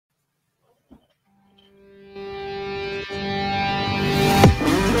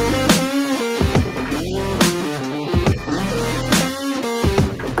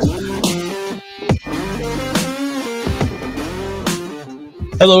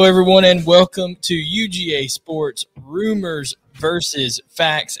Hello, everyone, and welcome to UGASports Rumors versus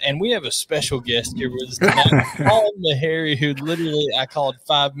Facts. And we have a special guest here with us tonight, Paul Meharry, who literally I called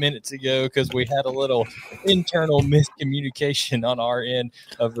 5 minutes ago because we had a little internal miscommunication on our end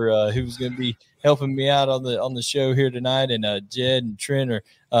over who's going to be helping me out on the show here tonight. And Jed and Trent are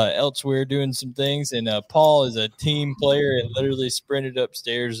elsewhere doing some things. And Paul is a team player and literally sprinted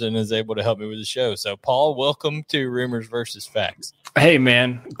upstairs and is able to help me with the show. So, Paul, welcome to Rumors versus Facts. Hey,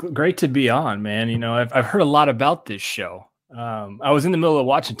 man, great to be on, man. You know, I've heard a lot about this show. I was in the middle of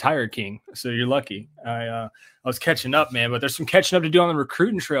watching Tiger King, so you're lucky. I was catching up, man, but there's some catching up to do on the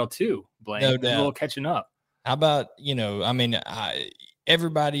recruiting trail too, Blaine. No doubt. A little catching up. How about,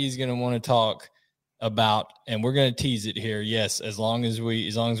 everybody is going to want to talk about, and we're going to tease it here. Yes, as long as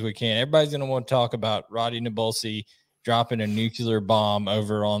we can. Everybody's going to want to talk about Roddy Nabulsi dropping a nuclear bomb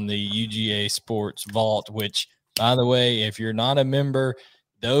over on the UGASports Vault, which, by the way, if you're not a member,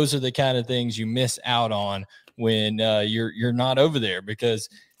 those are the kind of things you miss out on when you're not over there, because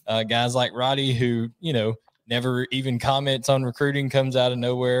guys like Roddy, who, never even comments on recruiting, comes out of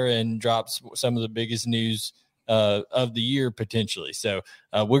nowhere and drops some of the biggest news of the year potentially. So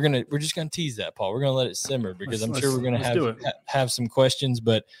we're just gonna tease that, Paul. We're gonna let it simmer because I'm sure we're gonna have some questions.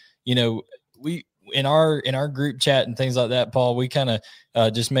 But we in our group chat and things like that, Paul, we kind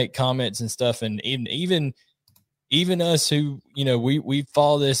of just make comments and stuff, and even us who we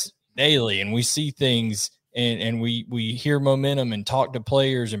follow this daily and we see things and we hear momentum and talk to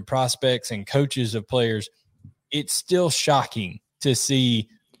players and prospects and coaches of players. It's still shocking to see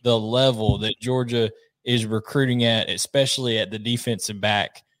the level that Georgia is recruiting at, especially at the defensive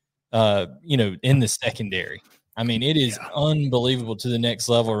back, in the secondary. I mean, it is unbelievable to the next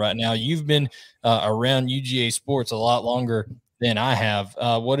level right now. You've been around UGASports a lot longer than I have.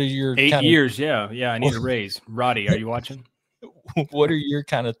 What are your 8 years? Yeah. I need a raise. Roddy, are you watching? What are your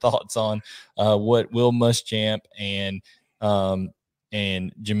kind of thoughts on what Will Muschamp and Jamil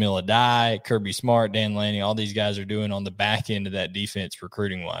Adai, Kirby Smart, Dan Lanning, all these guys are doing on the back end of that defense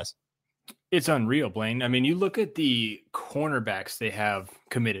recruiting wise? It's unreal, Blaine. I mean, you look at the cornerbacks they have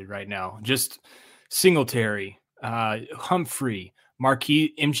committed right now, just Singletary, Humphrey,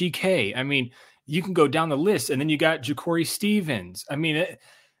 Marquis, MGK. I mean, you can go down the list, and then you got Ja'Cory Stevens. I mean,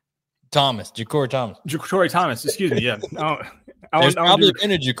 Ja'Cory Thomas. Excuse me. Yeah. There's probably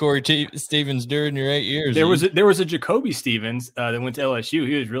been a Ja'Cory Stevens during your 8 years. There was a Jacoby Stevens that went to LSU.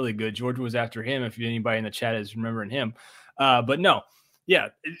 He was really good. Georgia was after him, if anybody in the chat is remembering him. But no, yeah,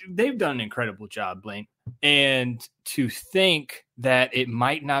 they've done an incredible job, Blaine. And to think that it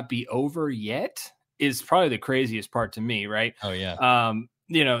might not be over yet is probably the craziest part to me, right? Oh, yeah.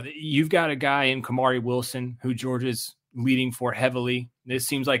 You've got a guy in Kamari Wilson who Georgia's leading for heavily. This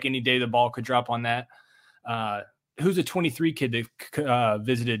seems like any day the ball could drop on that. Who's a 23 kid that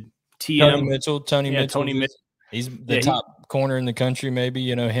visited TM? Tony Mitchell. He's the top corner in the country, maybe,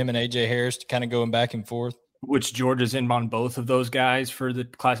 him and AJ Harris kind of going back and forth. Which Georgia's in on both of those guys for the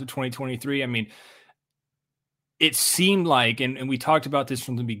class of 2023. I mean, it seemed like, and we talked about this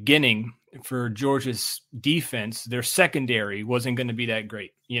from the beginning, for Georgia's defense, their secondary wasn't going to be that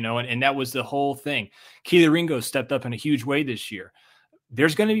great, and that was the whole thing. Keely Ringo stepped up in a huge way this year.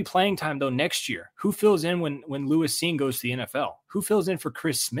 There's going to be playing time, though, next year. Who fills in when Lewis Seen goes to the NFL? Who fills in for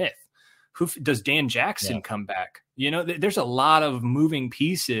Chris Smith? Does Dan Jackson come back? There's a lot of moving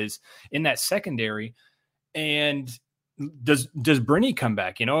pieces in that secondary. And does Brittany come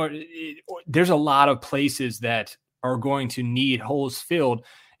back? There's a lot of places that are going to need holes filled,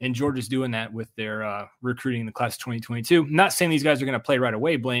 and Georgia's doing that with their recruiting in the class of 2022. I'm not saying these guys are going to play right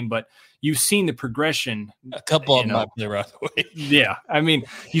away, Blaine, but you've seen the progression. A couple of them might play right away. Yeah. I mean,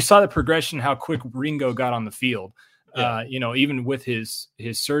 you saw the progression, how quick Ringo got on the field, even with his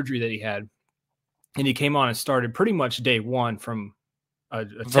surgery that he had. And he came on and started pretty much day one from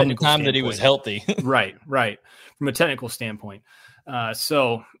from the time that he was healthy. Right. From a technical standpoint.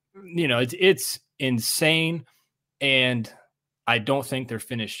 So, it's insane. And I don't think they're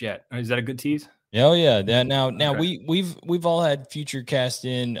finished yet. Is that a good tease? Oh yeah. Now okay. we've all had future cast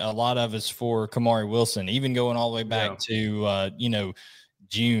in, a lot of us, for Kamari Wilson, even going all the way back to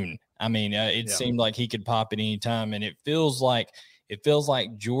June. I mean, it seemed like he could pop at any time, and it feels like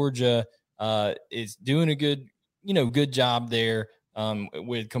Georgia is doing a good job there.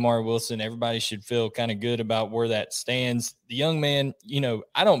 With Kamari Wilson, everybody should feel kind of good about where that stands. The young man,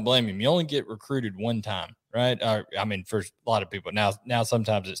 I don't blame him. You only get recruited one time, right? For a lot of people now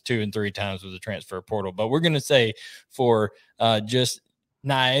sometimes it's 2 and 3 times with the transfer portal, but we're going to say for just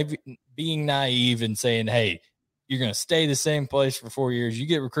being naive and saying, hey, you're going to stay the same place for 4 years. You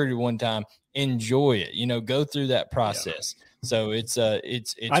get recruited one time, enjoy it, go through that process. So it's I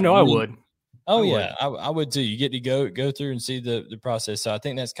know really, I would. Oh, yeah, I would too. You get to go through and see the process. So I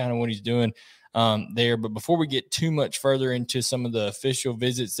think that's kind of what he's doing there. But before we get too much further into some of the official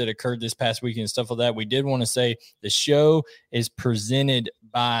visits that occurred this past weekend and stuff like that, we did want to say the show is presented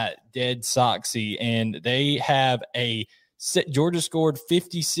by Dead Soxy, and they have Georgia scored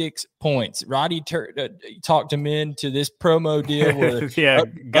 56 points. Roddy talked him into this promo deal where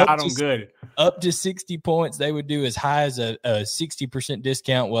got them good. Up to 60 points, they would do as high as a 60%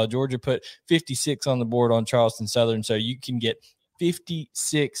 discount. Well, Georgia put 56 on the board on Charleston Southern, so you can get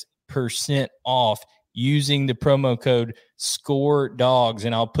 56% off using the promo code SCOREDOGS,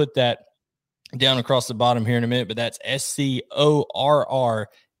 and I'll put that down across the bottom here in a minute, but that's SCORRDAWGS.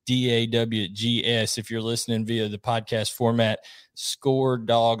 If you're listening via the podcast format, Score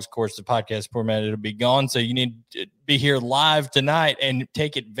Dogs, of course, the podcast format, it'll be gone. So you need to be here live tonight and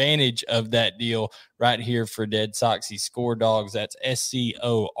take advantage of that deal right here for Dead Soxy. Score Dogs, that's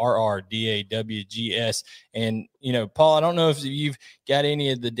SCORRDAWGS. And, Paul, I don't know if you've got any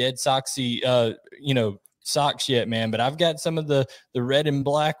of the Dead Soxy, socks yet, man, but I've got some of the red and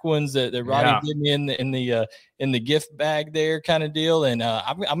black ones that Roddy did me in the gift bag there kind of deal, and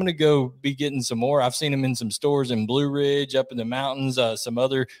I'm gonna go be getting some more. I've seen them in some stores in Blue Ridge, up in the mountains, some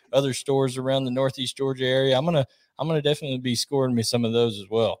other stores around the Northeast Georgia area. I'm gonna definitely be scoring me some of those as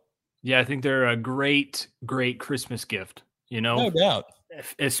well. Yeah, I think they're a great Christmas gift. No doubt,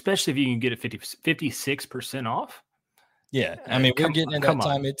 especially if you can get it 56% off. Yeah, I mean, we're getting at that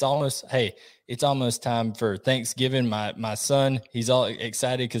time. It's almost time for Thanksgiving. My son, he's all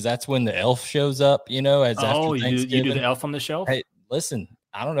excited because that's when the elf shows up, after Thanksgiving. You do the elf on the shelf? Hey, listen,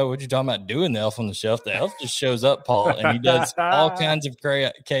 I don't know what you're talking about doing the elf on the shelf. The elf just shows up, Paul, and he does all kinds of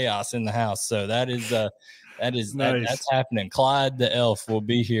chaos in the house. So that's happening. Clyde the elf will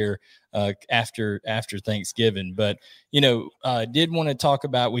be here after Thanksgiving. But, did want to talk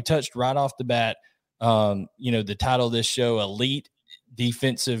about, we touched right off the bat, the title of this show, Elite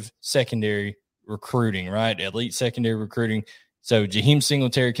Defensive Secondary Recruiting, right? Elite Secondary Recruiting. So Jaheim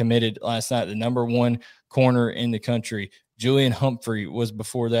Singletary committed last night, the number one corner in the country. Julian Humphrey was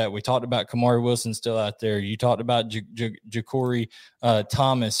before that. We talked about Kamari Wilson still out there. You talked about Ja'Cory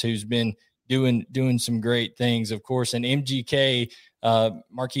Thomas, who's been doing some great things, of course. And MGK,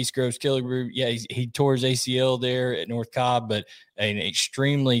 Marquise Groves Killebrew, he tore his ACL there at North Cobb, but an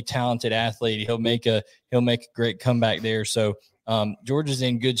extremely talented athlete. He'll make a great comeback there. So Georgia's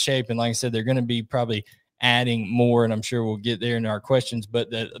in good shape, and like I said, they're going to be probably adding more, and I'm sure we'll get there in our questions.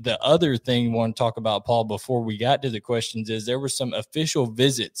 But the other thing I want to talk about, Paul, before we got to the questions, is there were some official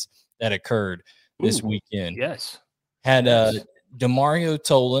visits that occurred this weekend. Yes. Had Demario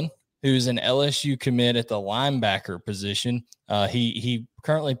Tolan, who's an LSU commit at the linebacker position. He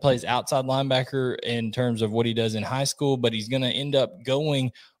currently plays outside linebacker in terms of what he does in high school, but he's going to end up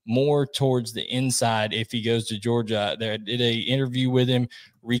going more towards the inside if he goes to Georgia. I did an interview with him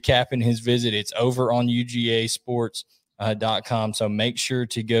recapping his visit. It's over on UGASports.com, so make sure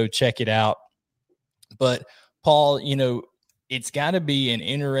to go check it out. But, Paul, it's got to be an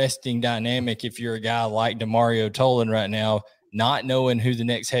interesting dynamic if you're a guy like Demario Tolan right now, not knowing who the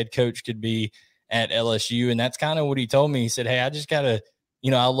next head coach could be at LSU. And that's kind of what he told me. He said, hey, I just got to,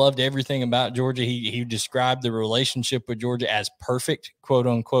 I loved everything about Georgia. He described the relationship with Georgia as perfect, quote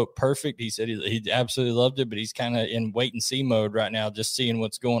unquote, perfect. He said he absolutely loved it, but he's kind of in wait and see mode right now, just seeing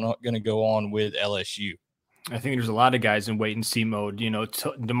what's going to go on with LSU. I think there's a lot of guys in wait and see mode,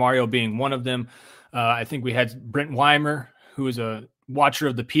 Demario being one of them. I think we had Brent Weimer, who is a watcher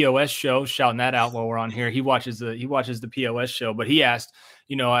of the POS show, shouting that out while we're on here. He watches the POS show, but he asked,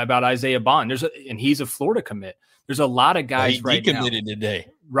 about Isaiah Bond. And he's a Florida commit. There's a lot of guys right now. He decommitted today.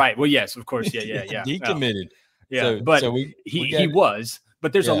 Right. Well, yes, of course. Yeah. Decommitted. Yeah. He was,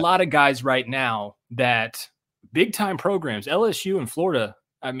 but there's a lot of guys right now that big time programs, LSU and Florida.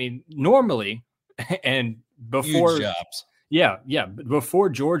 I mean, normally, and before huge jobs. Yeah. Before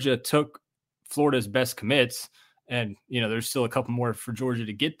Georgia took Florida's best commits, and, there's still a couple more for Georgia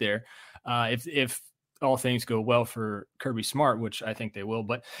to get there. If all things go well for Kirby Smart, which I think they will.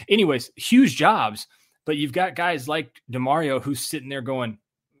 But anyways, huge jobs. But you've got guys like Demario who's sitting there going,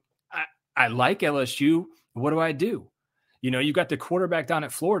 I like LSU. What do I do? You've got the quarterback down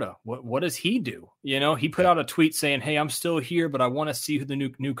at Florida. What does he do? He put out a tweet saying, hey, I'm still here, but I want to see who the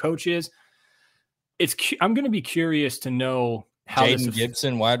new coach is. I'm going to be curious to know how Jaden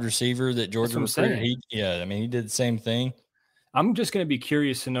Gibson, wide receiver that Georgia recruited. He did the same thing. I'm just going to be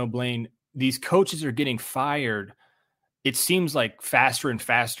curious to know, Blaine, these coaches are getting fired. It seems like faster and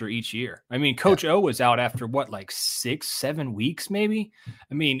faster each year. I mean, Coach O was out after 6-7 weeks, maybe.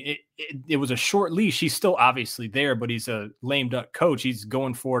 I mean, it was a short leash. He's still obviously there, but he's a lame duck coach. He's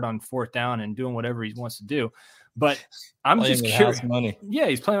going for it on fourth down and doing whatever he wants to do. But I'm just curious. Money. Yeah,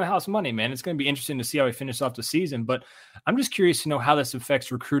 he's playing with house money, man. It's going to be interesting to see how he finishes off the season. But I'm just curious to know how this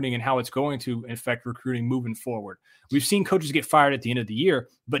affects recruiting and how it's going to affect recruiting moving forward. We've seen coaches get fired at the end of the year,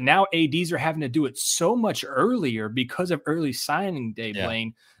 but now ADs are having to do it so much earlier because of early signing day,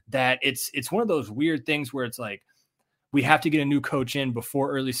 Blaine, that it's one of those weird things where it's like, we have to get a new coach in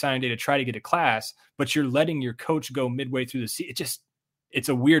before early signing day to try to get a class, but you're letting your coach go midway through the season. It's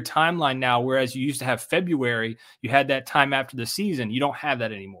a weird timeline now, whereas you used to have February, you had that time after the season. You don't have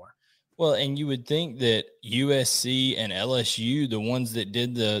that anymore. Well, and you would think that USC and LSU, the ones that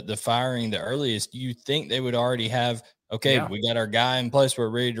did the firing the earliest, you think they would already have, we got our guy in place, we're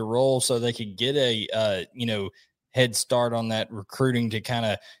ready to roll, so they could get a head start on that recruiting to kind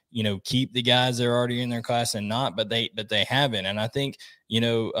of, keep the guys that are already in their class and not, but they haven't. And I think,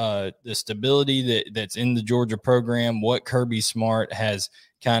 the stability that's in the Georgia program, what Kirby Smart has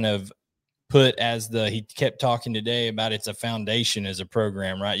kind of put as he kept talking today about it's a foundation as a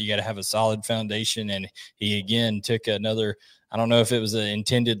program, right? You got to have a solid foundation. And he, again, took another, I don't know if it was an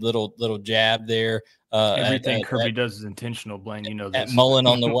intended little jab there. Everything Kirby does is intentional, Blaine. You know this. At Mullen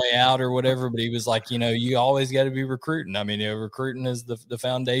on the way out or whatever, but he was like, you always got to be recruiting. I mean, recruiting is the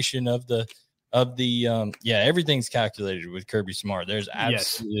foundation of everything's calculated with Kirby Smart. There's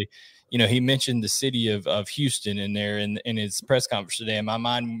absolutely, he mentioned the city of Houston in there in his press conference today, and my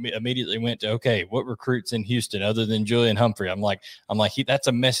mind immediately went to, okay, what recruits in Houston other than Julian Humphrey? I'm like, that's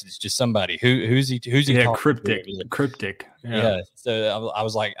a message to somebody. Who's he? Cryptic. Yeah. So I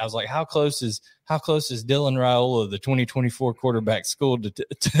was like, how close is Dylan Raiola, the 2024 quarterback, school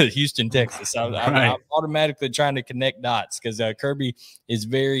to Houston, Texas? I'm automatically trying to connect dots because Kirby is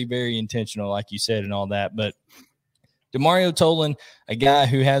very, very intentional, like you said, and all that. But Demario Tolan, a guy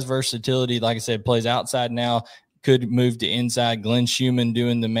who has versatility, like I said, plays outside now, could move to inside. Glenn Schumann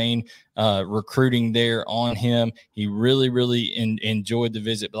doing the main recruiting there on him. He really, really enjoyed the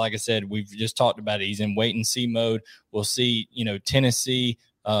visit. But like I said, we've just talked about it. He's in wait and see mode. We'll see, Tennessee,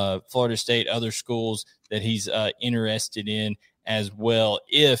 Florida State, other schools that he's interested in as well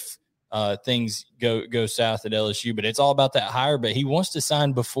if things go south at LSU. But it's all about that hire. But he wants to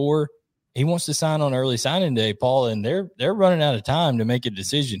sign on early signing day, Paul, and they're running out of time to make a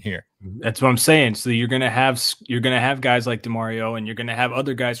decision here. That's what I'm saying. So you're gonna have guys like Demario, and you're gonna have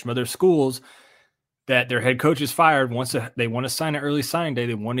other guys from other schools that their head coach is fired. They want to sign an early signing day,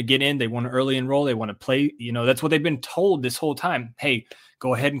 they want to get in, they want to early enroll, they want to play. That's what they've been told this whole time. Hey,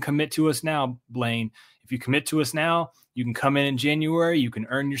 go ahead and commit to us now, Blaine. If you commit to us now, you can come in January, you can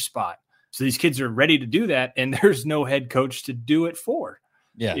earn your spot. So these kids are ready to do that, and there's no head coach to do it for.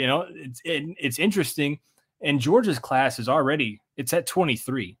 Yeah. It's interesting. And Georgia's class is it's at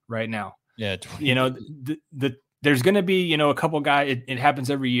 23 right now. Yeah. 23. There's going to be, a couple guys, it happens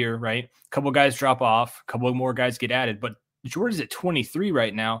every year, right? A couple guys drop off, a couple more guys get added, but Georgia's at 23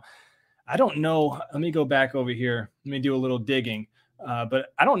 right now. I don't know. Let me go back over here. Let me do a little digging.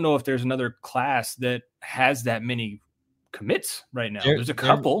 But I don't know if there's another class that has that many commits right now. There's a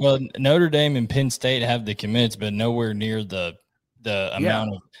couple. Well, Notre Dame and Penn State have the commits, but nowhere near the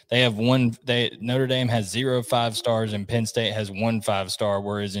amount of they have one. Notre Dame has 0 5-stars and Penn State has 1 5-star,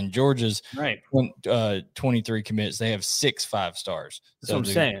 whereas in Georgia's 23 commits, they have 6 5-stars. That's what I'm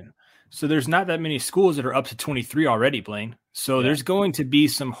saying. So there's not that many schools that are up to 23 already, Blaine. So there's going to be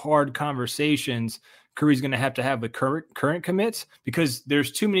some hard conversations Curry's going to have with current commits, because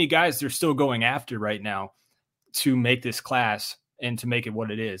there's too many guys they're still going after right now to make this class and to make it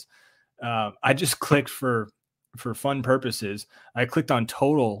what it is. I just clicked for fun purposes. I clicked on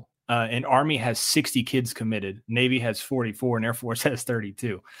total, and Army has 60 kids committed. Navy has 44, and Air Force has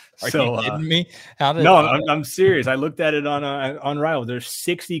 32. Are you kidding me? I'm serious. I looked at it on Rival. There's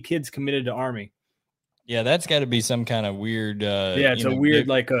 60 kids committed to Army. Yeah, that's got to be some kind of weird. It's a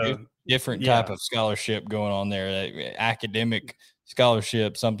weird, different type of scholarship going on there, academic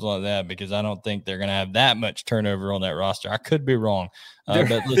scholarship, something like that, because I don't think they're going to have that much turnover on that roster. I could be wrong. But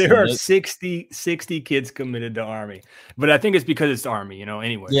listen, there are 60 kids committed to Army, but I think it's because it's Army,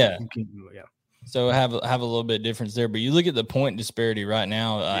 anyway. Yeah. So have a little bit of difference there, but you look at the point disparity right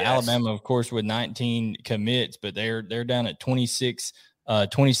now. Alabama, of course, with 19 commits, but they're down at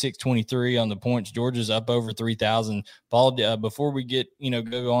 26-23 on the points. Georgia's up over 3,000. Paul, before we get,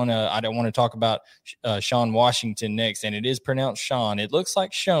 go on, I don't want to talk about Sean Washington next, and it is pronounced Sean. It looks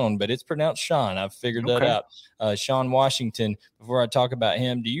like Sean, but it's pronounced Sean. I've figured that out. Sean Washington, before I talk about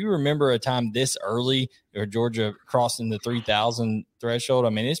him, do you remember a time this early or Georgia crossing the 3,000 threshold? I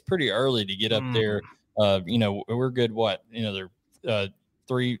mean, it's pretty early to get up there. We're good. They're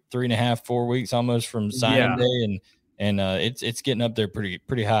 3.5, 4 weeks almost from signing day, and it's getting up there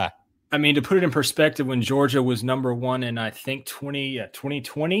pretty high. I mean, to put it in perspective, when Georgia was number one in, I think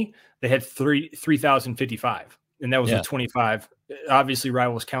 2020, they had 3,055, and that was with 25. Obviously,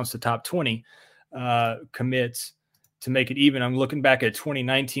 Rivals counts the top 20 commits to make it even. I'm looking back at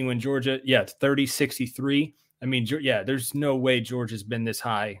 2019 when Georgia, 3063. I mean, there's no way Georgia's been this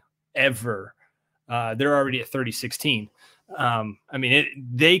high ever. They're already at 3016. I mean,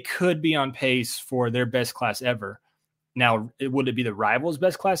 they could be on pace for their best class ever. Now, would it be the Rivals'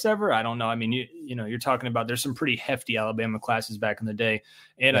 best class ever? I don't know. I mean, you're talking about there's some pretty hefty Alabama classes back in the day,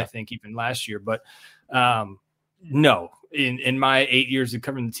 and I think even last year. But no, in my 8 years of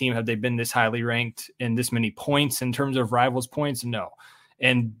covering the team, have they been this highly ranked and this many points in terms of Rivals points? No.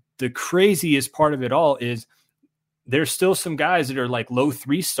 And the craziest part of it all is there's still some guys that are like low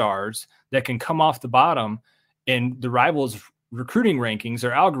 3 stars that can come off the bottom, and the Rivals recruiting rankings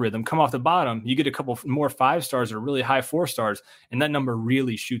or algorithm come off the bottom. You get a couple more 5 stars or really high 4 stars, and that number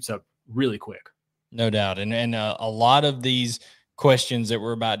really shoots up really quick. No doubt. And a lot of these questions that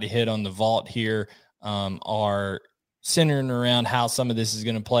we're about to hit on the vault here are centering around how some of this is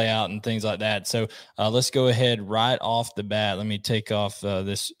going to play out and things like that. So let's go ahead right off the bat. Let me take off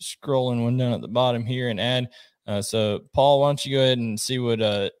this scrolling one down at the bottom here and add. So Paul, why don't you go ahead and see what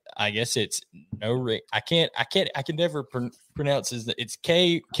I guess it's I can never pronounce this. It's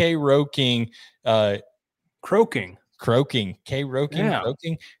K Roking, Croaking, K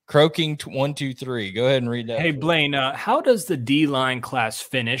Roking, Croaking 123. Go ahead and read that. Hey Blaine, how does the D-line class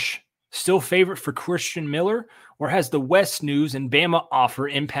finish? Still favorite for Christian Miller, or has the West News and Bama offer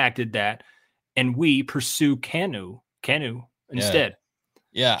impacted that, and we pursue Canu instead?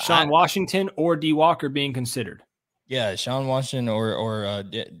 Yeah, Sean Washington or D Walker being considered. Yeah, Sean Washington or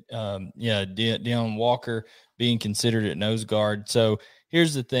Deion Walker being considered at nose guard. So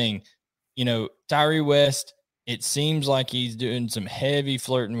here's the thing, Tyree West, it seems like he's doing some heavy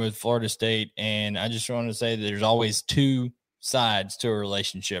flirting with Florida State, and I just want to say that there's always 2 sides to a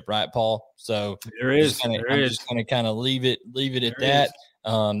relationship, right, Paul? So I'm just going to kind of leave it at that.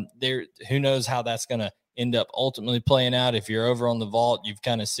 Who knows how that's going to end up ultimately playing out. If you're over on the vault, you've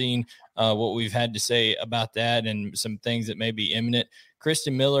kind of seen what we've had to say about that and some things that may be imminent.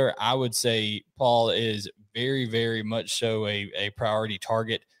 Christian Miller, I would say, Paul, is very, very much so a priority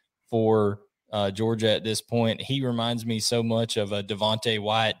target for Georgia at this point. He reminds me so much of a Devontae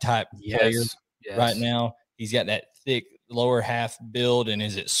Wyatt type player right now. He's got that thick lower half build and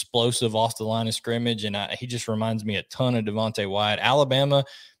is explosive off the line of scrimmage. And he just reminds me a ton of Devontae Wyatt. Alabama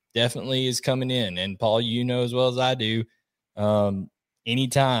definitely is coming in. And Paul, as well as I do,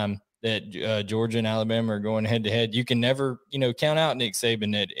 anytime that Georgia and Alabama are going head to head, you can never, count out Nick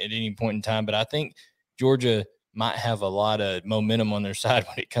Saban at any point in time. But I think Georgia might have a lot of momentum on their side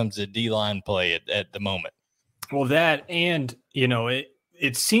when it comes to D-line play at the moment. Well, that, and,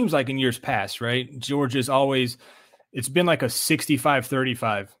 it seems like in years past, right? Georgia's always, it's been like a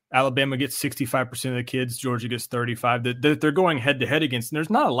 65-35. Alabama gets 65% of the kids. Georgia gets 35. That they're going head to head against. And there's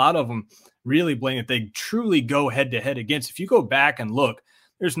not a lot of them really, Blaine, that they truly go head to head against. If you go back and look,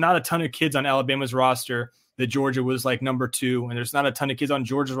 there's not a ton of kids on Alabama's roster that Georgia was like number 2. And there's not a ton of kids on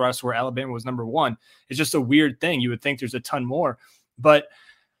Georgia's roster where Alabama was number 1. It's just a weird thing. You would think there's a ton more. But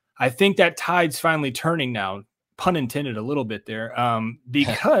I think that tide's finally turning now, pun intended a little bit there,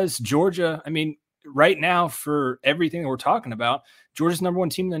 because Georgia, I mean, right now, for everything that we're talking about, Georgia's number 1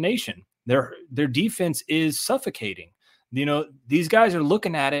 team in the nation. Their defense is suffocating. These guys are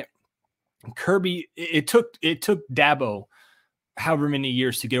looking at it. Kirby, it took Dabo however many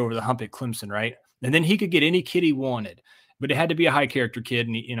years to get over the hump at Clemson, right? And then he could get any kid he wanted, but it had to be a high character kid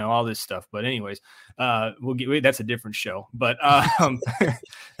and all this stuff. But anyways, that's a different show. But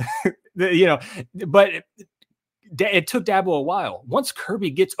but it took Dabo a while. Once Kirby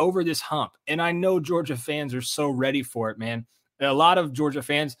gets over this hump, and I know Georgia fans are so ready for it, man. A lot of Georgia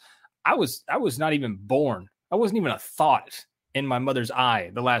fans, I was not even born. I wasn't even a thought in my mother's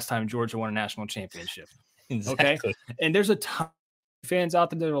eye the last time Georgia won a national championship. Exactly. Okay. And there's a ton of fans out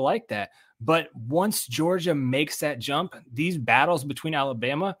there that are like that. But once Georgia makes that jump, these battles between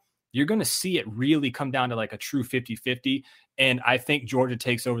Alabama, you're going to see it really come down to like a true 50-50. And I think Georgia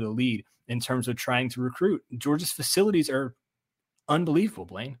takes over the lead in terms of trying to recruit. Georgia's facilities are unbelievable,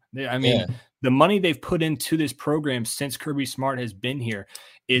 Blaine. I mean, the money they've put into this program since Kirby Smart has been here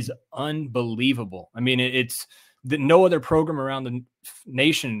is unbelievable. I mean, it's that no other program around the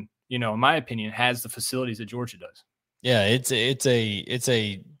nation, in my opinion, has the facilities that Georgia does. Yeah, it's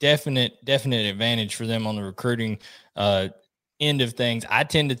a definite advantage for them on the recruiting end of things. I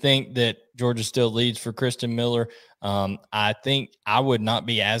tend to think that Georgia still leads for Christian Miller. I think I would not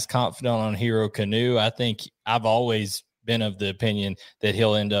be as confident on Hero Canoe. I think I've always been of the opinion that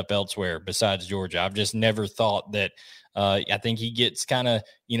he'll end up elsewhere besides Georgia. I've just never thought that. I think he gets kind of,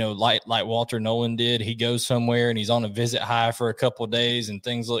 like Walter Nolan did. He goes somewhere and he's on a visit high for a couple of days and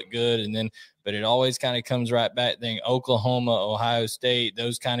things look good. But it always kind of comes right back. Then Oklahoma, Ohio State,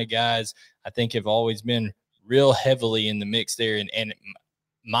 those kind of guys, I think have always been real heavily in the mix there. And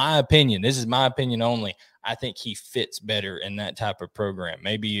my opinion, this is my opinion only, I think he fits better in that type of program.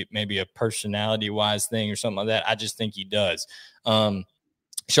 Maybe a personality-wise thing or something like that. I just think he does. Sean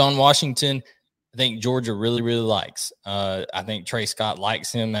Washington, I think Georgia really, really likes. I think Trey Scott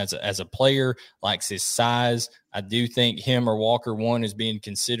likes him as a player, likes his size. I do think him or Walker One is being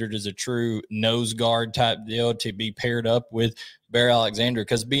considered as a true nose guard type deal to be paired up with Bear Alexander.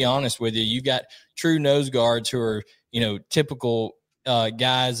 Because to be honest with you, you got true nose guards who are, typical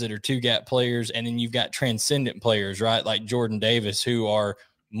guys that are two-gap players, and then you've got transcendent players, right, like Jordan Davis, who are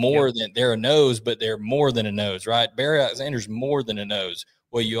more than – they're a nose, but they're more than a nose, right? Barry Alexander's more than a nose.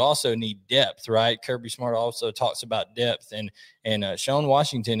 Well, you also need depth, right? Kirby Smart also talks about depth, and Sean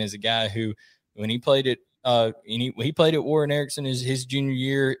Washington is a guy who, when he played at he played at Warren Erickson his junior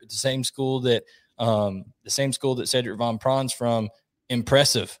year, the same school that Cedric Von Prahn's from.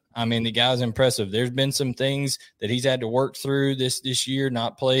 Impressive. I mean, the guy's impressive. There's been some things that he's had to work through this year.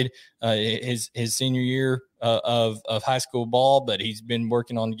 Not played his senior year of high school ball, but he's been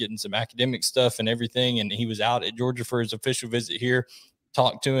working on getting some academic stuff and everything. And he was out at Georgia for his official visit here.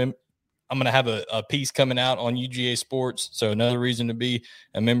 Talk to him. I'm going to have a piece coming out on UGA Sports. So another reason to be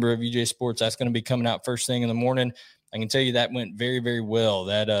a member of UGA Sports, that's going to be coming out first thing in the morning. I can tell you that went very, very well,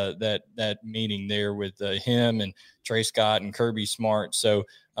 that meeting there with him and Trey Scott and Kirby Smart. So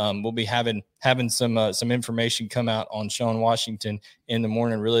we'll be having some information come out on Sean Washington in the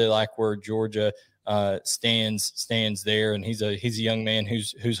morning. Really like where Georgia stands there, and he's a young man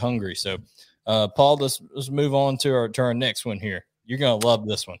who's hungry. So Paul, let's move on to our next one here. You're going to love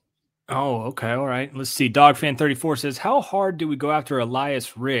this one. Oh, okay. All right. Let's see. Dogfan34 says, how hard do we go after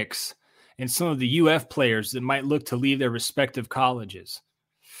Elias Ricks and some of the UF players that might look to leave their respective colleges?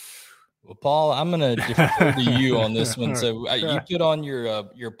 Well, Paul, I'm going to defer to you on this one. So you put on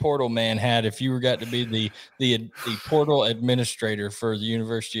your portal man hat. If you got to be the portal administrator for the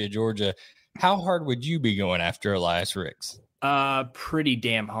University of Georgia, how hard would you be going after Elias Ricks? Pretty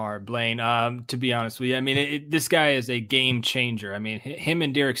damn hard, Blaine. To be honest with you, I mean, this guy is a game changer. I mean, him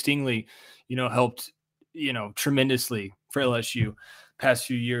and Derek Stingley, helped, tremendously for LSU past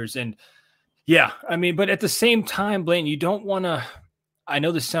few years. And yeah, I mean, but at the same time, Blaine, you don't want to, I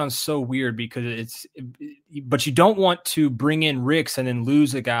know this sounds so weird but you don't want to bring in Ricks and then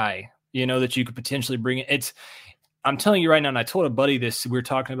lose a guy, that you could potentially bring in. I'm telling you right now, and I told a buddy this, we were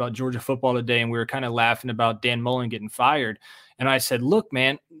talking about Georgia football today, and we were kind of laughing about Dan Mullen getting fired. And I said, look,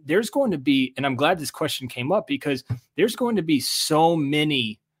 man, there's going to be, and I'm glad this question came up, because there's going to be so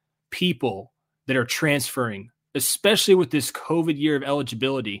many people that are transferring, especially with this COVID year of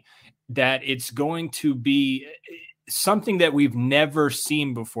eligibility, that it's going to be something that we've never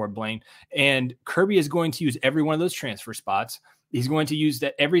seen before, Blaine. And Kirby is going to use every one of those transfer spots. He's going to use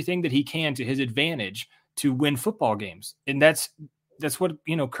everything that he can to his advantage to win football games. And that's what,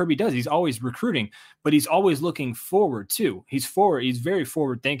 Kirby does. He's always recruiting, but he's always looking forward too. He's very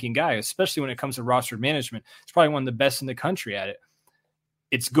forward thinking guy, especially when it comes to roster management. He's probably one of the best in the country at it.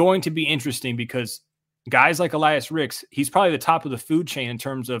 It's going to be interesting because guys like Elias Ricks, he's probably the top of the food chain in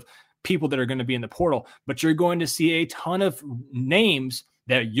terms of people that are going to be in the portal, but you're going to see a ton of names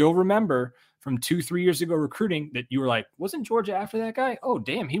that you'll remember from 2-3 years ago recruiting that you were like, wasn't Georgia after that guy? Oh,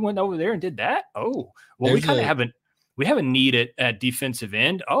 damn, he went over there and did that? Oh, well, we have a need at defensive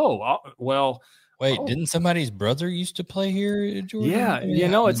end. Oh, well. Wait, didn't somebody's brother used to play here at Georgia? Yeah,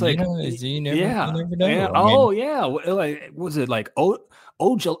 it's like, you never know. Yeah. Oh, yeah. Like, was it like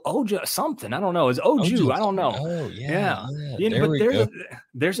Oja something? I don't know. It's Oju. I don't know. Oh, yeah. But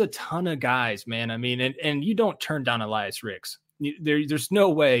there's a ton of guys, man. I mean, and you don't turn down Elias Ricks. There's no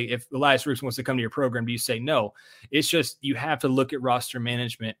way if Elias Ricks wants to come to your program, do you say no? It's just you have to look at roster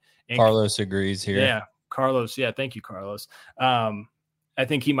management. And Carlos agrees here. Yeah, Carlos. Yeah, thank you, Carlos. I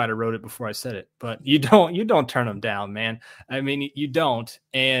think he might have wrote it before I said it, but you don't turn them down, man. I mean, you don't.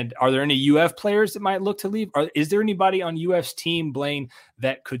 And are there any UF players that might look to leave? Is there anybody on UF's team, Blaine,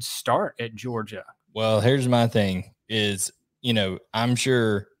 that could start at Georgia? Well, here's my thing is, I'm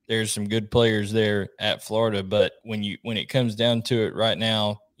sure there's some good players there at Florida, but when it comes down to it right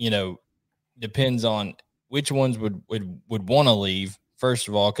now, depends on which ones would want to leave, first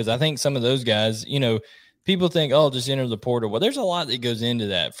of all, because I think some of those guys, people think, oh, just enter the portal. Well, there's a lot that goes into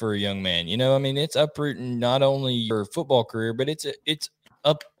that for a young man. I mean, it's uprooting not only your football career, but it's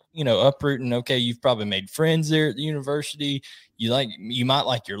uprooting. Okay, you've probably made friends there at the university. You might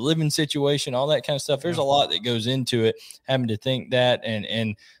like your living situation, all that kind of stuff. There's a lot that goes into it. Having to think that,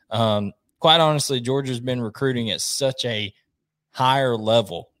 and quite honestly, Georgia's been recruiting at such a higher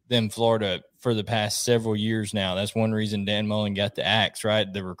level than Florida for the past several years now. That's one reason Dan Mullen got the axe,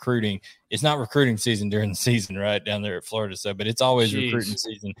 right? The recruiting. It's not recruiting season during the season, right, down there at Florida. So, but it's always recruiting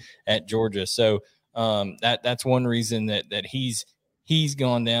season at Georgia. So that's one reason that he's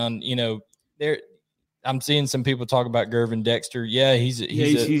gone down. There. I'm seeing some people talk about Gervin Dexter. Yeah, he's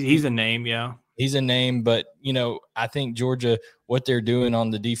a name. Yeah, he's a name. But I think Georgia, what they're doing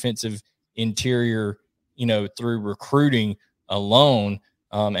on the defensive interior, through recruiting alone,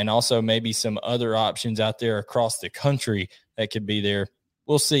 and also maybe some other options out there across the country that could be there.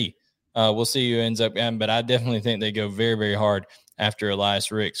 We'll see. We'll see who ends up. But I definitely think they go very, very hard after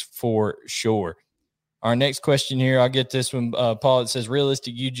Elias Ricks for sure. Our next question here, I'll get this one, Paul. It says,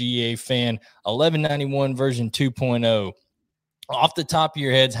 realistic UGA fan, 1191 version 2.0. Off the top of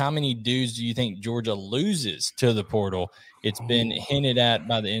your heads, how many dudes do you think Georgia loses to the portal? It's been hinted at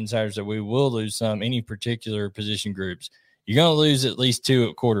by the insiders that we will lose some, any particular position groups. You're going to lose at least 2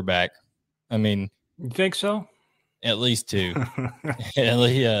 at quarterback. I mean, you think so? At least 2. At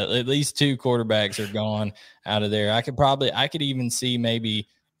least 2 quarterbacks are gone out of there. I could even see maybe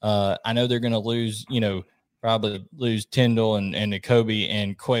I know they're going to lose, probably lose Tyndall and Nakobe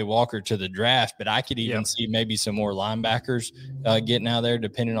and Quay Walker to the draft, but I could even see maybe some more linebackers getting out there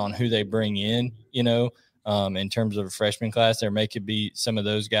depending on who they bring in, in terms of a freshman class. There could be some of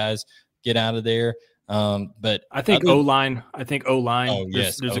those guys get out of there. But I think O-line. Oh,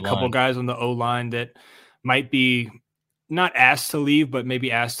 there's O-line. A couple guys on the O-line that might be not asked to leave, but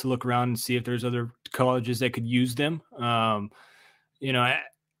maybe asked to look around and see if there's other colleges that could use them.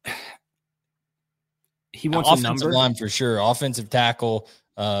 He wants a number. Offensive line for sure. Offensive tackle.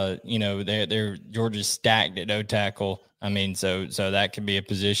 They're Georgia's stacked at O tackle. I mean, so that could be a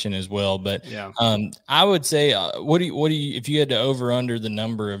position as well. But I would say, what do you if you had to over under the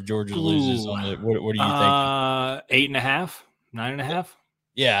number of Georgia loses on the what do you think? 8.5, 9.5.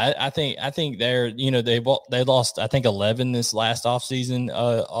 Yeah, I think they're they lost I think 11 this last offseason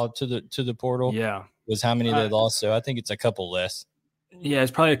to the portal. Yeah, was how many they lost. So I think it's a couple less. Yeah,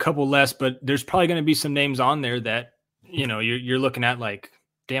 it's probably a couple less, but there's probably going to be some names on there that, you're looking at like,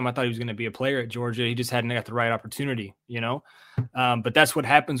 damn, I thought he was going to be a player at Georgia. He just hadn't got the right opportunity, But that's what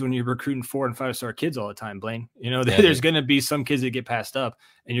happens when you're recruiting 4- and 5-star kids all the time, Blaine. There's going to be some kids that get passed up,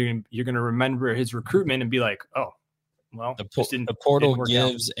 and you're going to remember his recruitment and be like, oh, well, the portal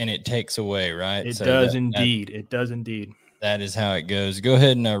gives and it takes away, right? It does indeed. It does indeed. That is how it goes. Go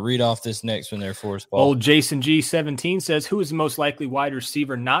ahead and read off this next one there for us, Paul. Old Jason G17 says, who is the most likely wide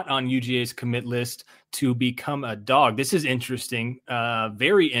receiver not on UGA's commit list to become a dog? This is interesting.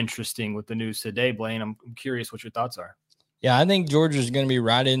 Very interesting with the news today, Blaine. I'm curious what your thoughts are. Yeah, I think Georgia's going to be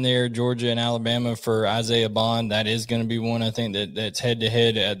right in there, Georgia and Alabama for Isaiah Bond. That is going to be one, I think, that's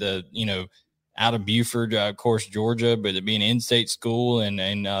head-to-head at the, out of Buford, of course, Georgia, but it being an in-state school. And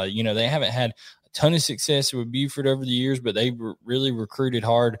they haven't had ton of success with Buford over the years, but they really recruited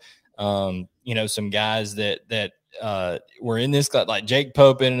hard. Some guys that were in this, like Jake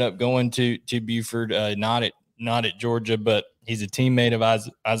Pope ended up going to Buford, not at Georgia, but he's a teammate of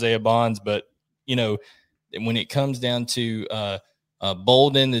Isaiah Bonds. But, when it comes down to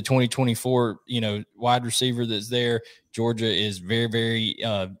Bolden, the 2024, wide receiver that's there, Georgia is very, very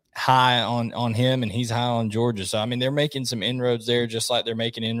high on him, and he's high on Georgia. So, I mean, they're making some inroads there, just like they're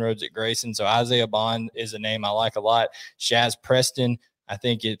making inroads at Grayson. So Isaiah Bond is a name I like a lot. Shaz Preston, I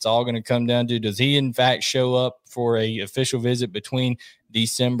think it's all going to come down to, does he in fact show up for a official visit between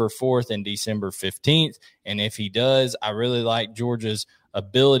December 4th and December 15th? And if he does, I really like Georgia's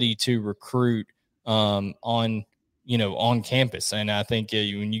ability to recruit on campus. And I think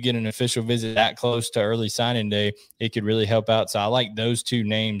when you get an official visit that close to early signing day, it could really help out. So I like those two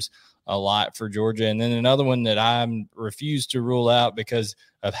names a lot for Georgia. And then another one that I refuse to rule out because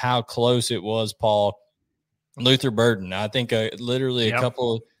of how close it was, Paul, Luther Burden. I think literally a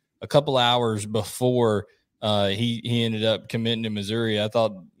couple hours before he ended up committing to Missouri, I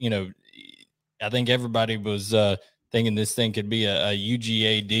thought, I think everybody was thinking this thing could be a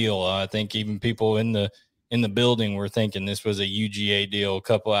UGA deal. I think even people in the building were thinking this was a UGA deal a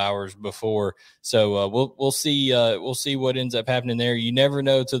couple hours before. So we'll see what ends up happening there. You never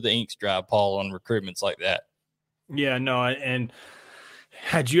know till the ink's dry, Paul, on recruitments like that. Yeah, no. And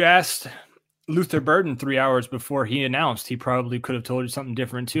had you asked Luther Burden 3 hours before he announced, he probably could have told you something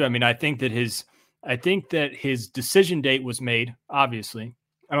different too. I mean, I think that his I think that his decision date was made, obviously.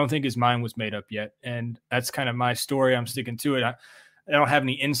 I don't think his mind was made up yet. And that's kind of my story. I'm sticking to it. I don't have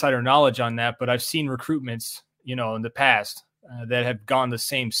any insider knowledge on that, but I've seen recruitments, in the past that have gone the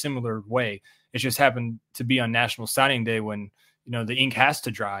similar way. It just happened to be on National Signing Day when, the ink has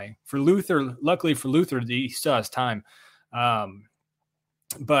to dry. For Luther, luckily for Luther, he still has time.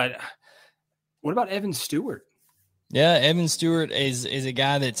 But what about Evan Stewart? Yeah, Evan Stewart is a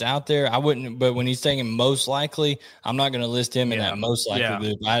guy that's out there. I wouldn't, but when he's taking most likely, I'm not going to list him in that most likely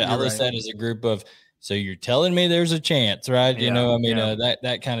group. I list that as a group of, so you're telling me there's a chance, right?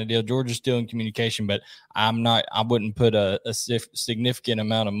 That kind of deal. Georgia's still in communication, but I wouldn't put a significant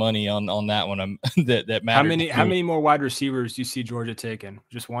amount of money on that one. That matters. How many more wide receivers do you see Georgia taking?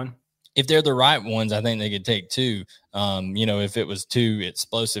 Just one? If they're the right ones, I think they could take two. If it was two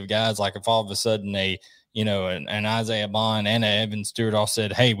explosive guys, like if all of a sudden an Isaiah Bond and an Evan Stewart all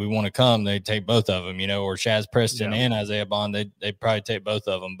said, hey, we want to come, they'd take both of them, or Shaz Preston and Isaiah Bond, they'd probably take both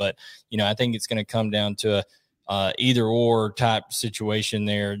of them. But, I think it's going to come down to a either or type situation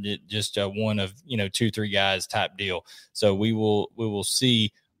there, just one of, 2-3 guys type deal. So we will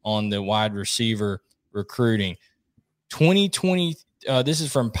see on the wide receiver recruiting. 2020, this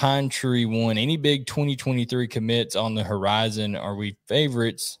is from Pine Tree One. Any big 2023 commits on the horizon? Are we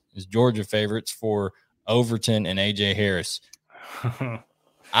favorites? Is Georgia favorites for Overton and AJ Harris?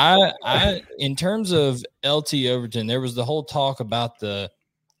 I in terms of LT Overton, there was the whole talk about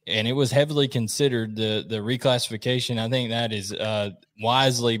and it was heavily considered the reclassification. I think that is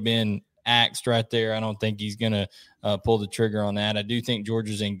wisely been axed right there. I don't think he's going to pull the trigger on that. I do think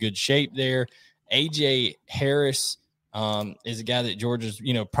Georgia's in good shape there. AJ Harris is a guy that Georgia's,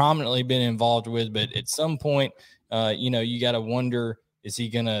 prominently been involved with, but at some point, you got to wonder, is he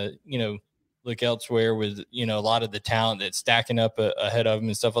going to, look elsewhere with, a lot of the talent that's stacking up ahead of him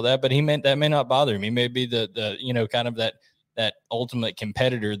and stuff like that. But that may not bother him. He may be the kind of that ultimate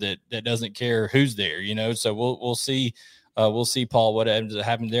competitor that doesn't care who's there, so we'll see. We'll see, Paul, what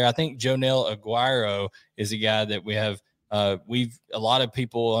happens there. I think Jonell Aguero is a guy that we have. A lot of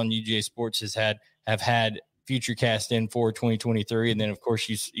people on UGA Sports have had future cast in for 2023. And then, of course,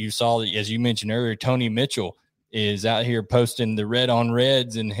 you saw, as you mentioned earlier, Tony Mitchell is out here posting the red on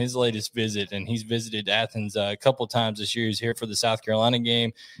reds in his latest visit. And he's visited Athens a couple times this year. He's here for the South Carolina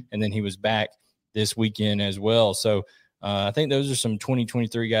game, and then he was back this weekend as well. So I think those are some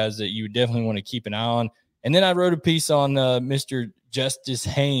 2023 guys that you would definitely want to keep an eye on. And then I wrote a piece on Mr. Justice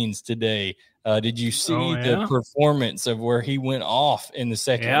Haynes today. Did you see the performance of where he went off in the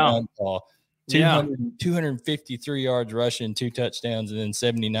second round, Paul? 253 yards rushing, 2 touchdowns, and then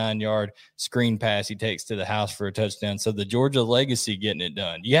 79-yard screen pass he takes to the house for a touchdown. So the Georgia legacy getting it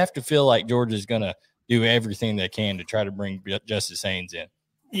done. You have to feel like Georgia's going to do everything they can to try to bring Justice Haynes in.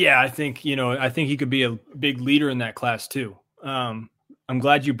 Yeah, I think he could be a big leader in that class too. I'm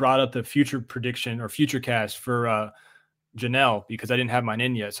glad you brought up the future prediction or future cast for Janelle, because I didn't have mine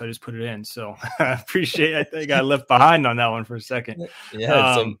in yet, so I just put it in. So I appreciate it. I think I left behind on that one for a second.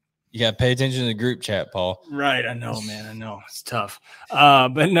 Yeah, you got to pay attention to the group chat, Paul. Right. I know, man. I know. It's tough.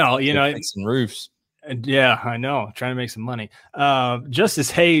 But no, some roofs. Yeah, I know. Trying to make some money. Justice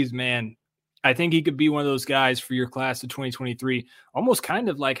Hayes, man, I think he could be one of those guys for your class of 2023, almost kind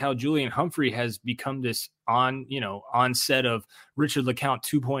of like how Julian Humphrey has become this onset of Richard LeCount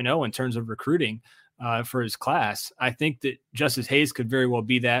 2.0 in terms of recruiting for his class. I think that Justice Hayes could very well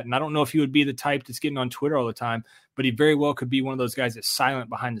be that. And I don't know if he would be the type that's getting on Twitter all the time, but he very well could be one of those guys that's silent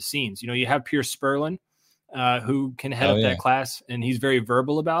behind the scenes. You have Pierce Sperlin, who can head up that class, and he's very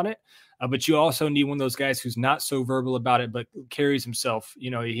verbal about it. But you also need one of those guys who's not so verbal about it, but carries himself.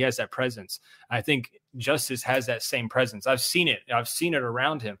 He has that presence. I think Justice has that same presence. I've seen it. I've seen it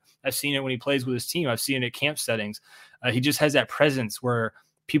around him. I've seen it when he plays with his team. I've seen it at camp settings. He just has that presence where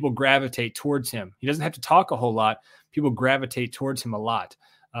people gravitate towards him. He doesn't have to talk a whole lot. People gravitate towards him a lot.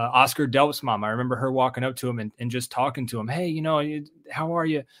 Oscar Delp's mom, I remember her walking up to him and just talking to him. Hey, how are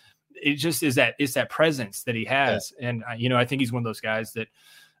you? It just is it's that presence that he has. Yeah. And, I think he's one of those guys that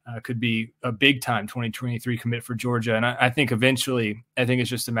could be a big time 2023 commit for Georgia. And I think eventually, it's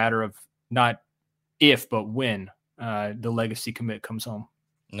just a matter of not if, but when the legacy commit comes home.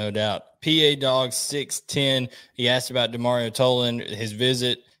 No doubt. PA Dog 610. He asked about DeMario Tolan, his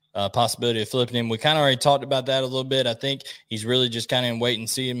visit, possibility of flipping him. We kind of already talked about that a little bit. I think he's really just kind of in wait and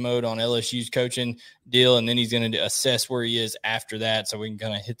see mode on LSU's coaching deal, and then he's going to assess where he is after that. So we can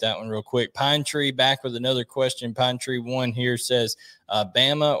kind of hit that one real quick. Pine Tree back with another question. Pine Tree 1 here says,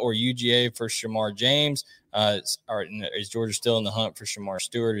 Bama or UGA for Shamar James? Or is Georgia still in the hunt for Shamar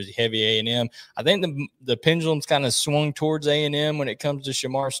Stewart? Is he heavy A&M? I think the pendulum's kind of swung towards A&M when it comes to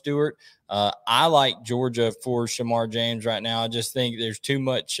Shamar Stewart. I like Georgia for Shamar James right now. I just think there's too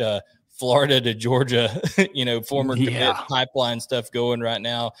much Florida to Georgia, former commit pipeline stuff going right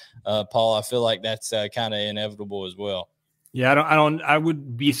now. Paul, I feel like that's kind of inevitable as well. Yeah, I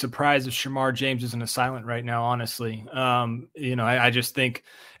would be surprised if Shamar James isn't a silent right now, honestly. I just think,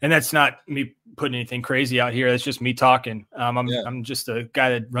 and that's not me putting anything crazy out here. That's just me talking. I'm just a guy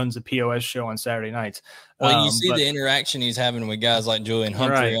that runs a POS show on Saturday nights. Well, you see the interaction he's having with guys like Julian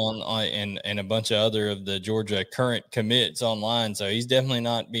Humphrey and a bunch of other of the Georgia current commits online. So he's definitely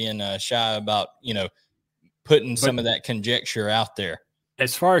not being shy about, putting some of that conjecture out there.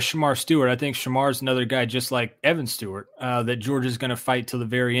 As far as Shamar Stewart, I think Shamar's another guy just like Evan Stewart that Georgia's going to fight till the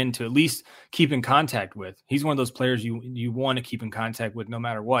very end to at least keep in contact with. He's one of those players you want to keep in contact with no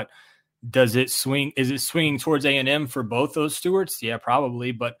matter what. Does it swing? Is it swinging towards A&M for both those Stewarts? Yeah,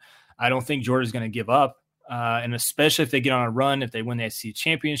 probably, but I don't think Georgia's going to give up. And especially if they get on a run, if they win the SEC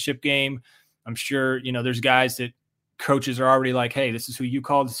championship game, I'm sure, there's guys that coaches are already like, hey, this is who you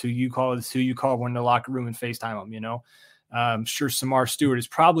call, this is who you call, this is who you call. We're in the locker room and FaceTime them, I'm sure Shamar Stewart is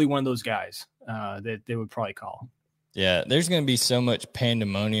probably one of those guys that they would probably call. Yeah, there's going to be so much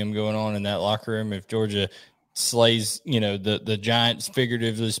pandemonium going on in that locker room if Georgia slays, the Giants,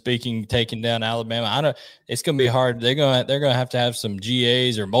 figuratively speaking, taking down Alabama. It's going to be hard. They're going to have some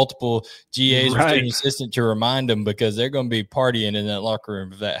GAs or multiple GAs or student assistant to remind them, because they're going to be partying in that locker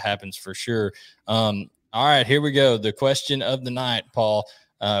room if that happens for sure. All right, here we go. The question of the night, Paul.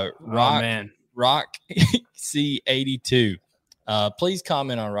 Rock C82. Please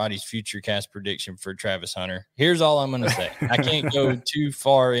comment on Roddy's future cast prediction for Travis Hunter. Here's all I'm going to say. I can't go too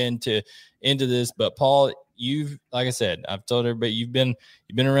far into this, but Paul, like I said, I've told everybody you've been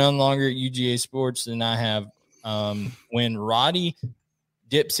around longer at UGA Sports than I have. When Roddy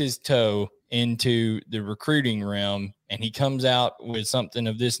dips his toe into the recruiting realm and he comes out with something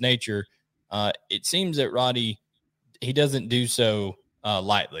of this nature, it seems that Roddy, he doesn't do so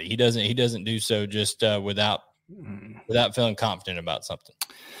lightly. He doesn't do so just without feeling confident about something.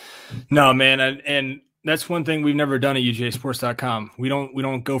 No, man, and that's one thing we've never done at UGAsports.com. We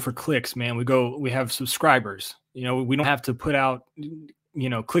don't go for clicks, man. We have subscribers. We don't have to put out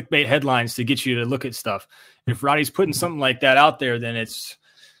clickbait headlines to get you to look at stuff. If Roddy's putting something like that out there, then it's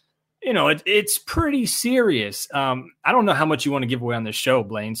it's pretty serious. I don't know how much you want to give away on this show,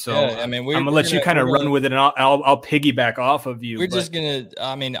 Blaine. So I'm going to let you kind of run with it, and I'll piggyback off of you. Just going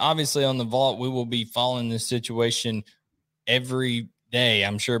to, obviously on the Vault, we will be following this situation every day,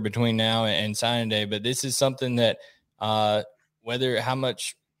 I'm sure, between now and signing day. But this is something that how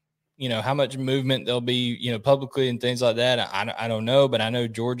much movement there'll be, publicly and things like that, I don't know. But I know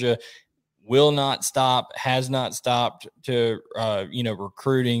Georgia will not stop, has not stopped to,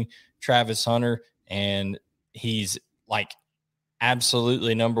 recruiting Travis Hunter, and he's like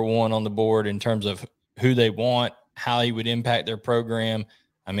absolutely number one on the board in terms of who they want, how he would impact their program.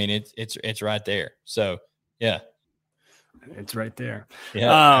 It's right there. So yeah, it's right there.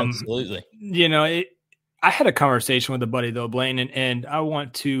 Yeah, absolutely. I had a conversation with a buddy though, Blaine, and I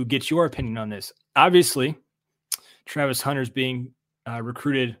want to get your opinion on this. Obviously, Travis Hunter's being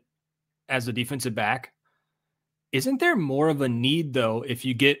recruited as a defensive back. Isn't there more of a need, though, if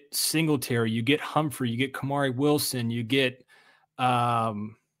you get Singletary, you get Humphrey, you get Kamari Wilson, you get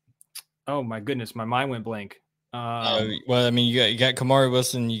oh, my goodness, my mind went blank. You got Kamari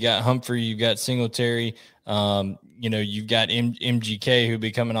Wilson, you got Humphrey, you got Singletary, you've got MGK who'll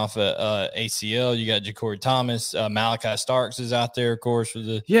be coming off a ACL, you got Ja'Cory Thomas, Malachi Starks is out there, of course, for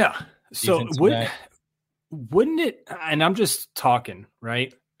the So wouldn't it, and I'm just talking,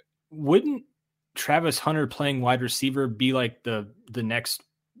 right? Wouldn't Travis Hunter playing wide receiver be like the next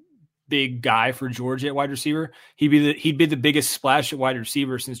big guy for Georgia at wide receiver? He'd be the biggest splash at wide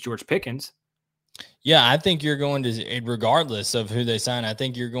receiver since George Pickens. Yeah, I think you're going to, regardless of who they sign, I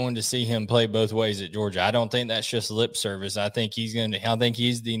think you're going to see him play both ways at Georgia. I don't think that's just lip service. I think he's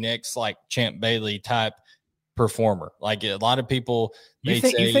the next like Champ Bailey type performer. Like a lot of people, you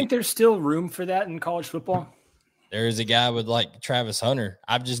think there's still room for that in college football? There is a guy with like Travis Hunter.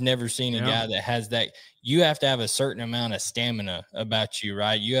 I've just never seen a guy that has that. You have to have a certain amount of stamina about you,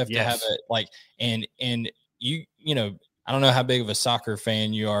 right? You have to have and I don't know how big of a soccer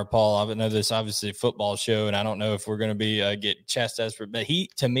fan you are, Paul. I know this obviously a football show, and I don't know if we're going to be get chastised for, but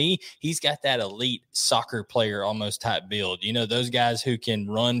to me, he's got that elite soccer player almost type build. Those guys who can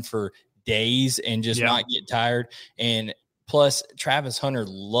run for days and just not get tired. And plus Travis Hunter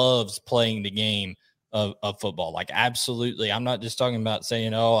loves playing the game of football. Like, absolutely. I'm not just talking about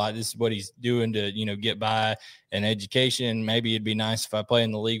saying, oh, this is what he's doing to, get by an education. Maybe it'd be nice if I play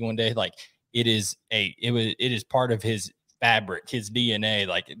in the league one day. Like, it is part of his fabric, his DNA,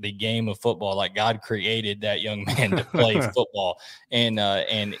 like the game of football. Like, God created that young man to play football, and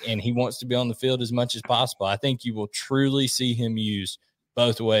he wants to be on the field as much as possible. I think you will truly see him used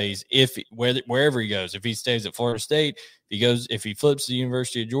both ways wherever he goes. If he stays at Florida State, if he flips to the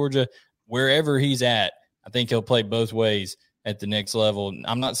University of Georgia, wherever he's at, I think he'll play both ways at the next level.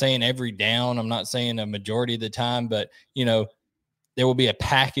 I'm not saying every down, I'm not saying a majority of the time, but there will be a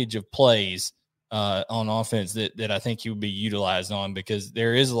package of plays on offense that I think he would be utilized on, because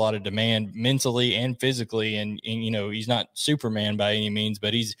there is a lot of demand mentally and physically. And he's not Superman by any means,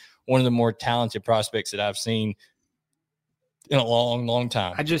 but he's one of the more talented prospects that I've seen in a long, long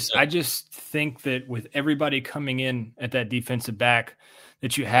time. I just think that with everybody coming in at that defensive back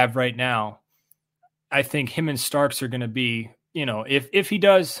that you have right now, I think him and Starks are going to be, if he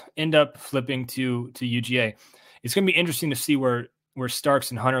does end up flipping to UGA, it's going to be interesting to see where Starks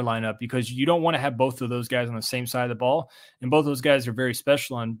and Hunter line up, because you don't want to have both of those guys on the same side of the ball. And both those guys are very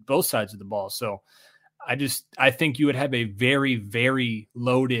special on both sides of the ball. So I think you would have a very, very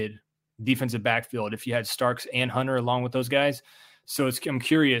loaded defensive backfield if you had Starks and Hunter along with those guys. So I'm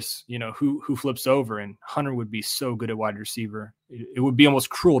curious, who flips over, and Hunter would be so good at wide receiver. It would be almost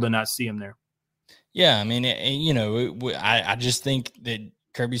cruel to not see him there. Yeah. I mean, I just think that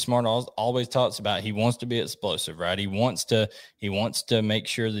Kirby Smart always talks about, he wants to be explosive, right? He wants to make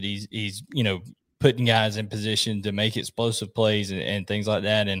sure that he's putting guys in position to make explosive plays and things like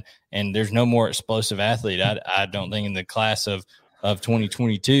that. And there's no more explosive athlete, I don't think, in the class of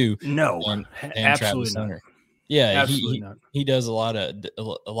 2022. No, than absolutely Travis not. Hunter. Yeah, absolutely not. He does a lot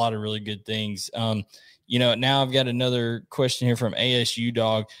of really good things. Now I've got another question here from ASU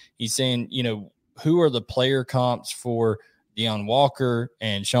Dog. He's saying, who are the player comps for Deion Walker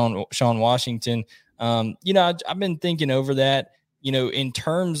and Sean Washington? I've been thinking over that, in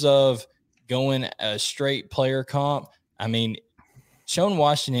terms of going a straight player comp. I mean, Sean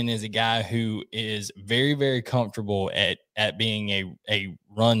Washington is a guy who is very, very comfortable at being a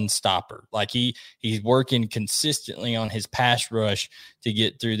run stopper. Like, he's working consistently on his pass rush to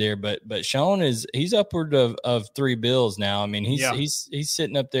get through there. But Sean he's upward of 3 bills now. I mean, he's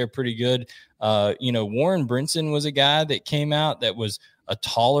sitting up there pretty good. Warren Brinson was a guy that came out that was a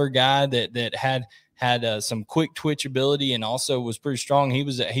taller guy that had some quick twitch ability and also was pretty strong. He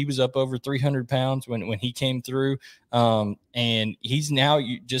was up over 300 pounds when he came through. And he's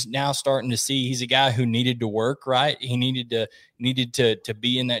now starting to see, he's a guy who needed to work, right? He needed to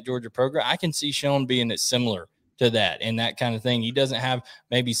be in that Georgia program. I can see Sean being similar to that and that kind of thing. He doesn't have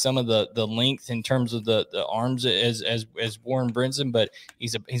maybe some of the length in terms of the arms as Warren Brinson, but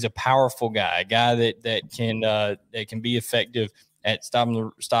he's a powerful guy, a guy that can be effective at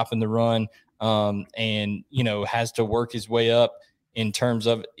stopping the run. And has to work his way up in terms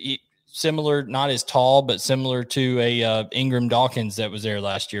of similar, not as tall, but similar to a Ingram Dawkins that was there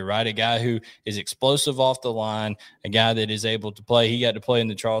last year, right? A guy who is explosive off the line, a guy that is able to play. He got to play in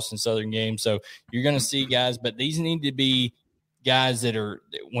the Charleston Southern game. So you're going to see guys, but these need to be guys that are,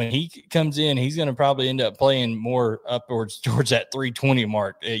 when he comes in, he's going to probably end up playing more upwards towards that 320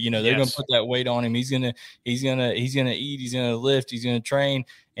 mark. They're going to put that weight on him. He's going to eat, he's going to lift, he's going to train,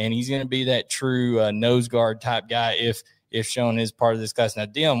 and he's going to be that true nose guard type guy if Sean is part of this class. Now,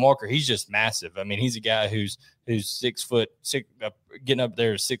 Deion Walker, he's just massive. I mean, he's a guy who's 6 foot, getting up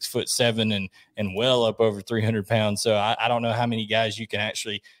there 6'7" and well up over 300 pounds. So I don't know how many guys you can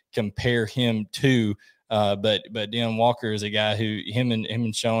actually compare him to. But Deion Walker is a guy who him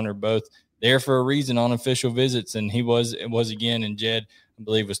and Sean are both there for a reason on official visits, and he was again. And Jed, I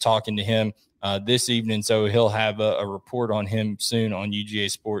believe, was talking to him this evening, so he'll have a report on him soon on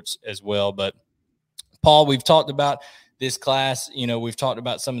UGA Sports as well. But Paul, we've talked about this class. We've talked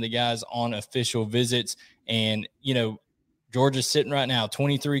about some of the guys on official visits, and Georgia's sitting right now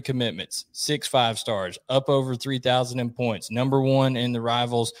 23 commitments, 6 5-stars, up over 3,000 in points, number 1 in the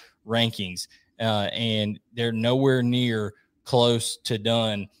Rivals rankings. And they're nowhere near close to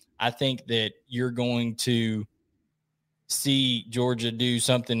done. I think that you're going to see Georgia do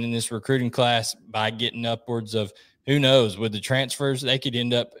something in this recruiting class by getting upwards of, who knows, with the transfers, they could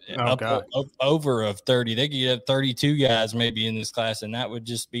end up over of 30. They could get 32 guys maybe in this class, and that would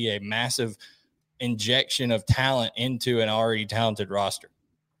just be a massive injection of talent into an already talented roster.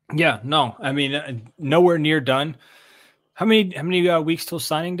 Yeah, no, I mean, nowhere near done. How many weeks till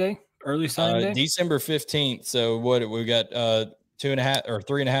signing day? Early signing day? December 15th. So what we've got 2.5 or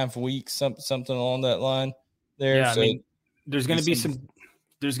 3.5 weeks, something along that line there. Yeah, so I mean, there's going to be some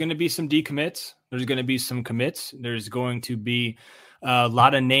there's going to be some decommits. There's going to be some commits. There's going to be a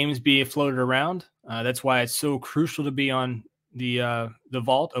lot of names being floated around. That's why it's so crucial to be on the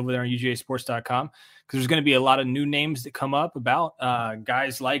vault over there on UGAsports.com, because there's going to be a lot of new names that come up about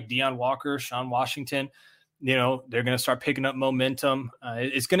guys like Deion Walker, Sean Washington. You know, they're going to start picking up momentum.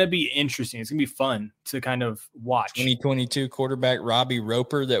 It's going to be interesting. It's going to be fun to kind of watch. 2022 quarterback Robbie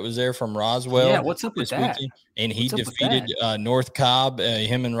Roper that was there from Roswell. Yeah, what's up with that? Weekend. And he defeated North Cobb.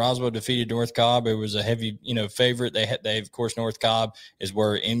 Him and Roswell defeated North Cobb. It was a heavy, favorite. They of course, North Cobb is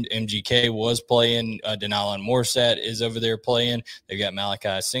where MGK was playing. Denalon Morset is over there playing. They've got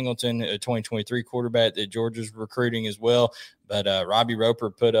Malachi Singleton, a 2023 quarterback that Georgia's recruiting as well. But Robbie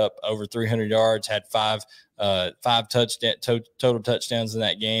Roper put up over 300 yards, had five total touchdowns in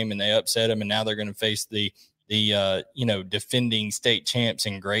that game, and they upset him. And now they're going to face the defending state champs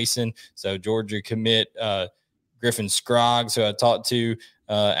in Grayson. So Georgia commit Griffin Scroggs, who I talked to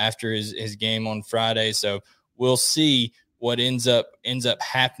after his game on Friday. So we'll see what ends up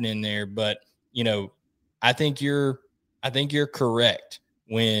happening there. But I think you're correct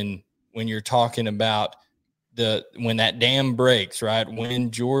when you're talking about when that dam breaks, right?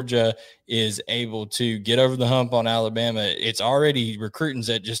 When Georgia is able to get over the hump on Alabama, it's already recruiting's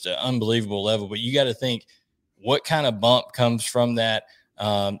at just an unbelievable level. But you got to think what kind of bump comes from that.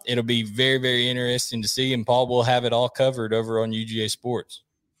 It'll be very, very interesting to see. And Paul will have it all covered over on UGA Sports.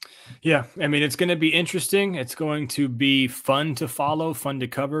 Yeah, I mean, it's going to be interesting. It's going to be fun to follow, fun to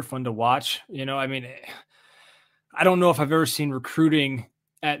cover, fun to watch. I mean, I don't know if I've ever seen recruiting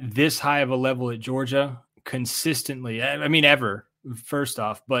at this high of a level at Georgia consistently. I mean, ever, first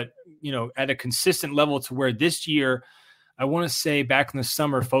off, but at a consistent level to where this year, I want to say back in the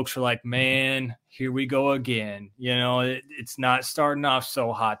summer, folks were like, man, here we go again. It's not starting off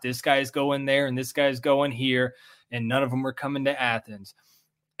so hot. This guy's going there and this guy's going here, and none of them were coming to Athens.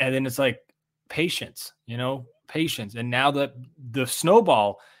 And then it's like patience. And now that the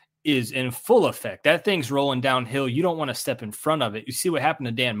snowball is in full effect, that thing's rolling downhill. You don't want to step in front of it. You see what happened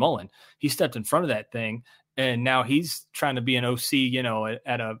to Dan Mullen. He stepped in front of that thing, and now he's trying to be an OC,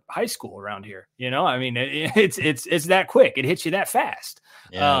 at a high school around here. I mean, it's that quick. It hits you that fast.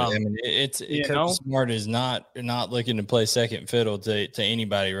 Yeah, I mean, Coach Smart is not looking to play second fiddle to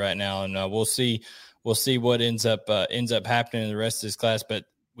anybody right now, and we'll see what ends up happening in the rest of this class. But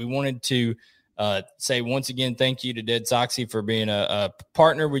we wanted to say once again, thank you to Dead Soxy for being a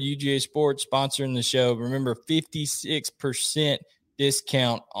partner with UGA Sports, sponsoring the show. Remember, 56%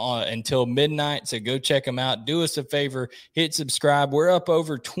 discount until midnight. So go check them out. Do us a favor, hit subscribe. We're up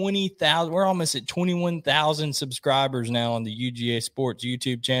over 20,000. We're almost at 21,000 subscribers now on the UGA Sports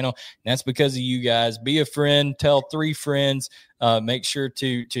YouTube channel. And that's because of you guys. Be a friend, tell 3 friends, make sure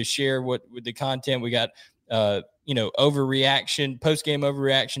to share with the content. We got, overreaction, post-game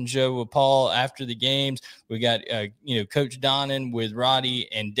overreaction show with Paul after the games. We got, Coach Donnan with Roddy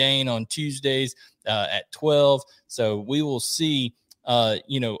and Dane on Tuesdays at 12. So we will see,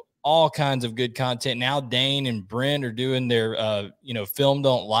 all kinds of good content. Now Dane and Brent are doing their, film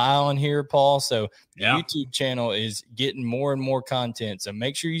don't lie on here, Paul. So the YouTube channel is getting more and more content. So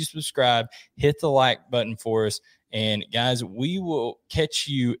make sure you subscribe, hit the like button for us. And guys, we will catch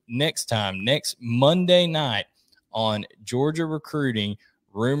you next Monday night on Georgia Recruiting,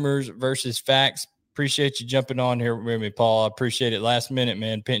 Rumors versus Facts. Appreciate you jumping on here with me, Paul. I appreciate it. Last minute,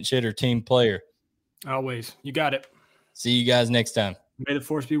 man. Pinch hitter, team player. Always. You got it. See you guys next time. May the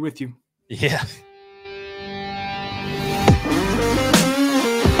force be with you. Yeah.